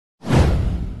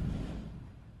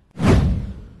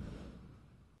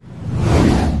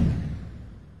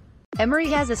Emery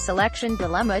has a selection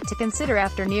dilemma to consider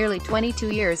after nearly 22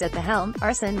 years at the helm.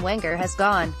 Arsene Wenger has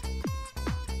gone.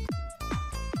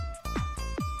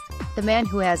 The man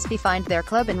who has defined their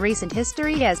club in recent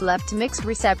history has left mixed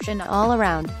reception all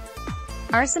around.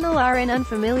 Arsenal are in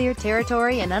unfamiliar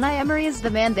territory and Unai Emery is the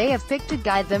man they have picked to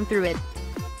guide them through it.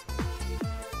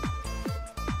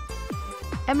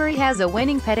 Emery has a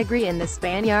winning pedigree and the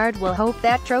Spaniard will hope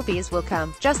that trophies will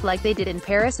come, just like they did in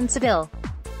Paris and Seville.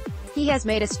 He has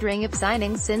made a string of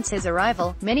signings since his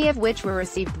arrival, many of which were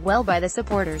received well by the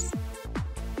supporters.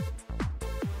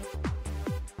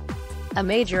 A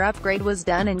major upgrade was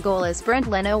done in goal as Brent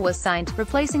Leno was signed,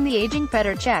 replacing the aging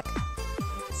Petr Cech.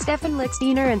 Stefan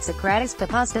Lichtsteiner and Socrates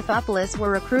Papastathopoulos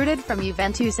were recruited from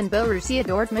Juventus and Borussia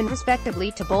Dortmund respectively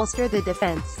to bolster the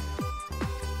defense.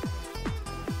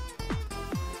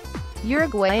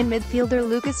 Uruguayan midfielder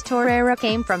Lucas Torreira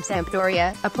came from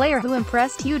Sampdoria, a player who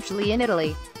impressed hugely in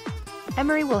Italy.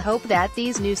 Emery will hope that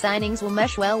these new signings will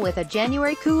mesh well with a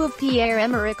January coup of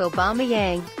Pierre-Emerick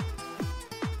Aubameyang.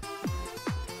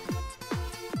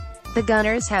 The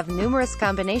Gunners have numerous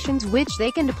combinations which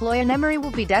they can deploy and Emery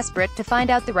will be desperate to find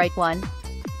out the right one.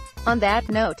 On that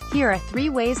note, here are 3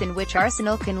 ways in which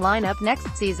Arsenal can line up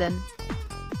next season.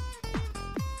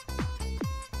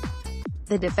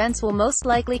 The defense will most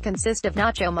likely consist of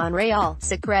Nacho Monreal,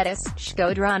 Socrates,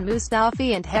 Shkodran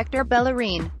Mustafi and Hector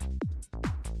Bellerin.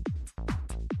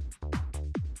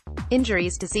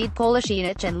 Injuries to Sead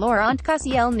Kolasinac and Laurent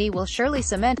Koscielny will surely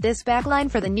cement this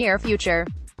backline for the near future.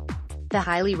 The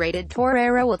highly rated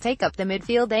Torreira will take up the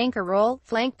midfield anchor role,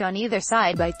 flanked on either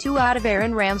side by 2 out of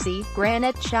Aaron Ramsey,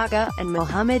 Granit Xhaka, and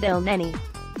Mohamed El-Neni.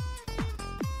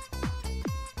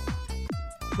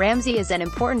 Ramsey is an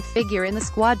important figure in the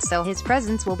squad so his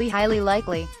presence will be highly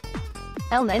likely.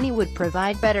 El-Neni would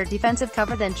provide better defensive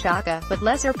cover than Xhaka, but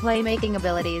lesser playmaking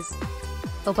abilities.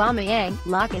 Aubameyang,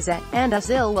 Lacazette, and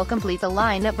Ozil will complete the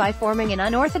lineup by forming an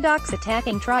unorthodox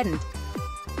attacking trident.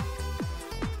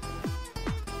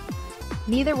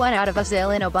 Neither one out of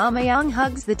Ozil and Aubameyang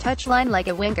hugs the touchline like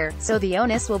a winger, so the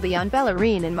onus will be on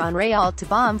Bellerin and Monreal to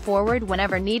bomb forward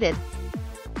whenever needed.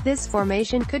 This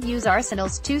formation could use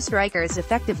Arsenal's 2 strikers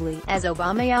effectively, as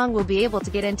Aubameyang will be able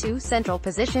to get into central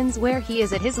positions where he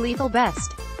is at his lethal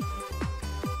best.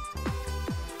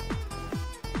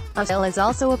 Ozil is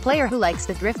also a player who likes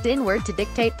to drift inward to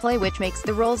dictate play, which makes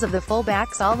the roles of the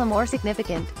full-backs all the more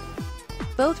significant.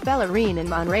 Both Bellerin and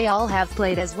Monreal have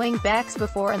played as wing-backs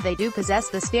before and they do possess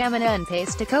the stamina and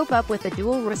pace to cope up with the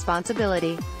dual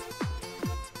responsibility.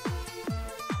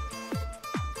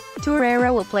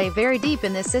 Torreira will play very deep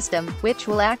in this system, which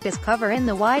will act as cover in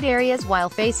the wide areas while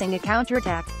facing a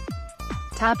counterattack.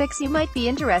 Topics you might be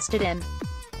interested in.